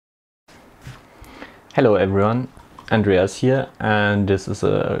Hello everyone, Andreas here, and this is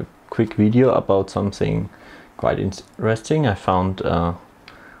a quick video about something quite interesting I found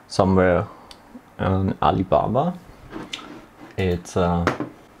somewhere on Alibaba. It's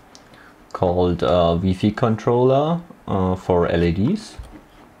called a Wi-Fi controller for LEDs,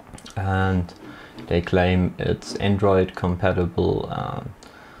 and they claim it's Android compatible,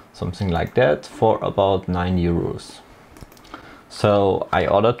 something like that, for about €9. So I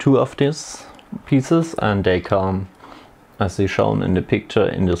ordered two of these pieces and they come, as they shown in the picture,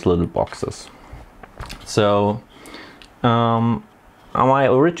 in these little boxes. So my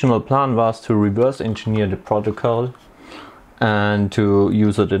original plan was to reverse engineer the protocol and to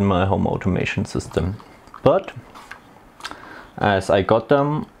use it in my home automation system. But as I got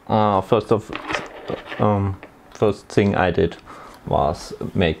them, first thing I did was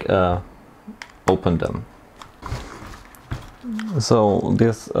open them. So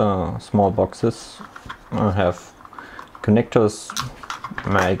these small boxes have connectors,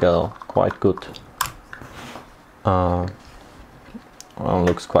 make a quite good,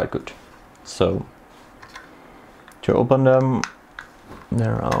 looks quite good. So to open them,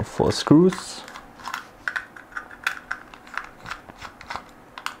 there are 4 screws.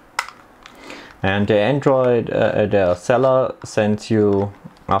 And the Android, the seller sends you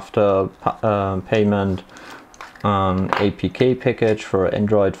after payment an APK package for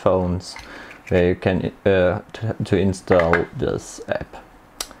Android phones where you can to install this app.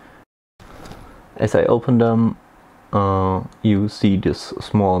 As I open them, you see this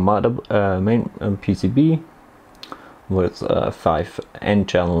small main PCB with 5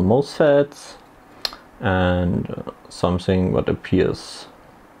 N-channel MOSFETs and something what appears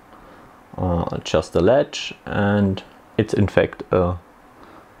just a latch, and it's in fact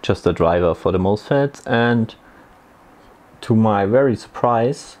just a driver for the MOSFETs. And to my very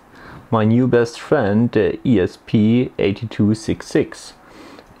surprise, my new best friend, the ESP8266.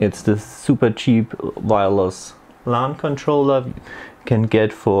 It's this super cheap wireless LAN controller you can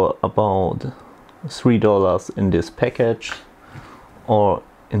get for about $3 in this package or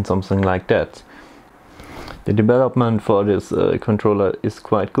in something like that. The development for this controller is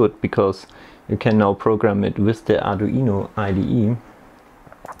quite good because you can now program it with the Arduino IDE,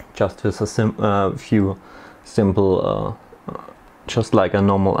 just with a few simple just like a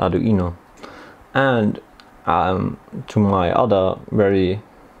normal Arduino. And to my other very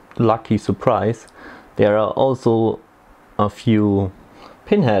lucky surprise, there are also a few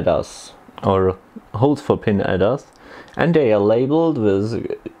pin headers or holes for pin headers, and they are labeled with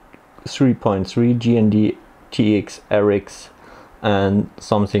 3.3 GND TX RX and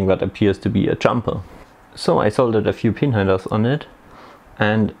something that appears to be a jumper. So I soldered a few pin headers on it,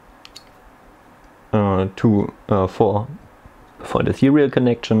 and 2 for the serial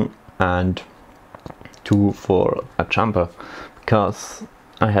connection and 2 for a jumper, because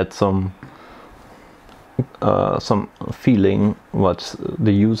I had some feeling what's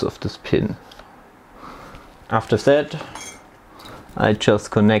the use of this pin. After that, I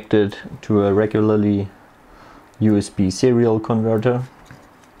just connected to a regularly USB serial converter.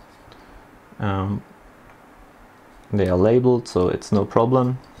 They are labeled, so it's no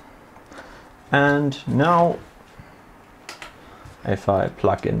problem. And now if I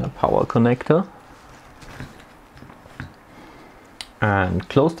plug in a power connector and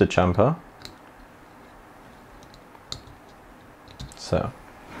close the jumper, so,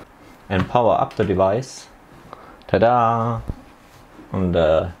 and power up the device, ta-da! And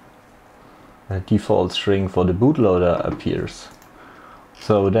the default string for the bootloader appears.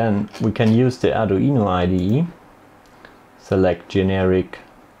 So then we can use the Arduino IDE, select generic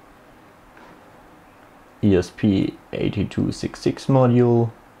ESP8266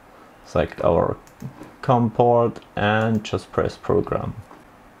 module, select our COM port and just press program.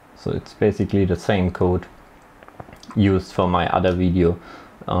 So it's basically the same code used for my other video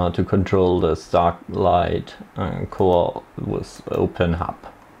to control the Starlight core with Open Hub.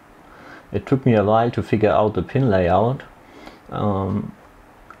 It took me a while to figure out the pin layout.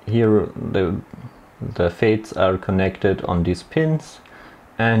 Here the fates are connected on these pins,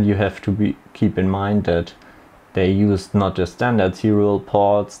 and you have to keep in mind that they use not the standard serial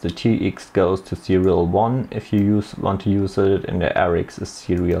ports. The TX goes to serial 1 if you want to use it, and the RX is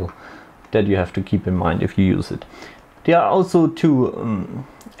serial. That you have to keep in mind if you use it. There are also 2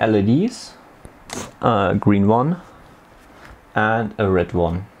 LEDs, a green one and a red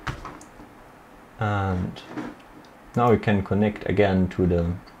one. And now we can connect again to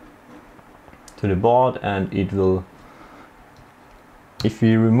the board, and it will, if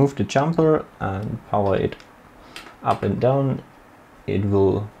we remove the jumper and power it up and down, it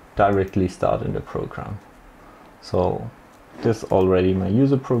will directly start in the program. So this is already my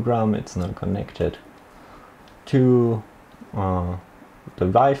user program. It's now connected to the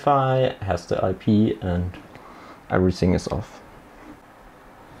Wi-Fi, has the IP, and everything is off.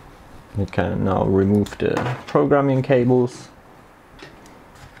 We can now remove the programming cables.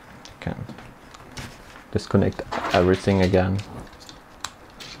 Can disconnect everything again.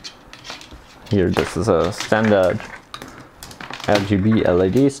 Here, this is a standard RGB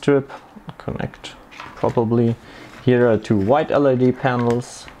LED strip. Connect properly. Here are two white LED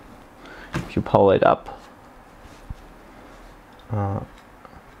panels. If you power it up, now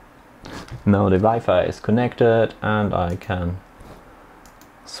the Wi-Fi is connected, and I can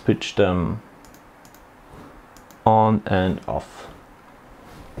switch them on and off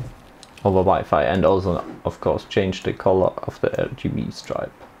over Wi-Fi, and also of course change the color of the RGB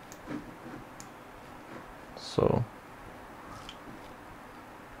stripe. So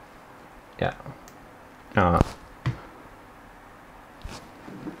yeah,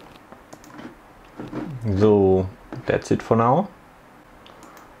 so that's it for now.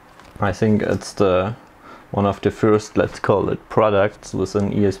 I think it's one of the first, let's call it, products with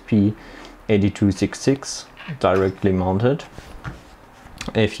an ESP8266 directly mounted.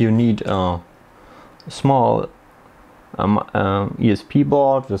 If you need a small ESP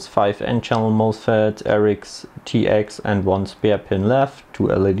board with 5 N-channel MOSFETs, RX, TX, and 1 spare pin left, 2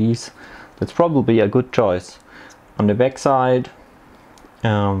 LEDs, that's probably a good choice. On the back side,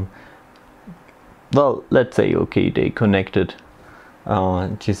 well, let's say, okay, they connected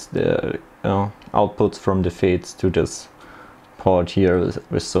just the outputs from the fades to this port here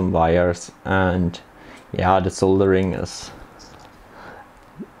with some wires, and yeah, the soldering is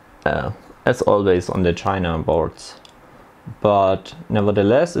as always on the China boards, but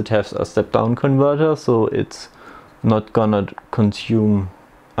nevertheless it has a step-down converter, so it's not gonna consume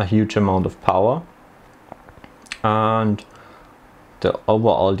a huge amount of power, and the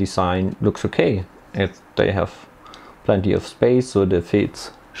overall design looks okay. They have plenty of space, so the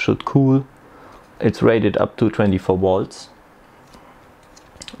fades should cool. It's rated up to 24 volts.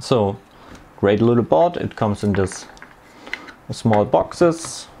 So great little board. It comes in this small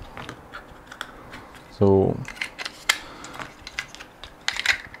boxes. So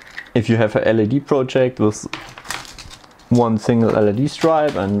if you have a LED project with one single LED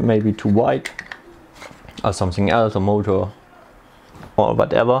stripe and maybe 2 white or something else, a motor or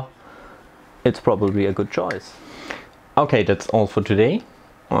whatever, it's probably a good choice. Okay, that's all for today.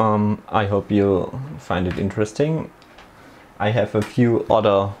 I hope you find it interesting. I have a few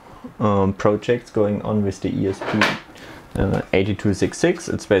other projects going on with the ESP8266.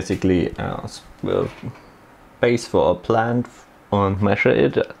 It's basically a base for a plant and measure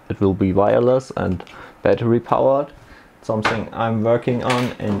it. It will be wireless and battery powered. Something I'm working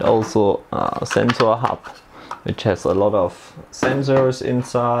on, and also a sensor hub, which has a lot of sensors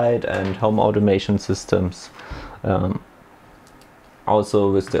inside and home automation systems.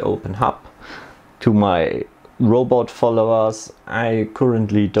 Also with the open hub. To my robot followers, I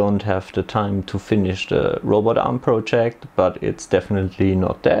currently don't have the time to finish the robot arm project, but it's definitely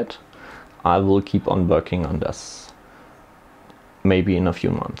not dead. I will keep on working on this, maybe in a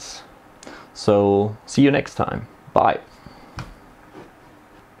few months. So see you next time. Bye.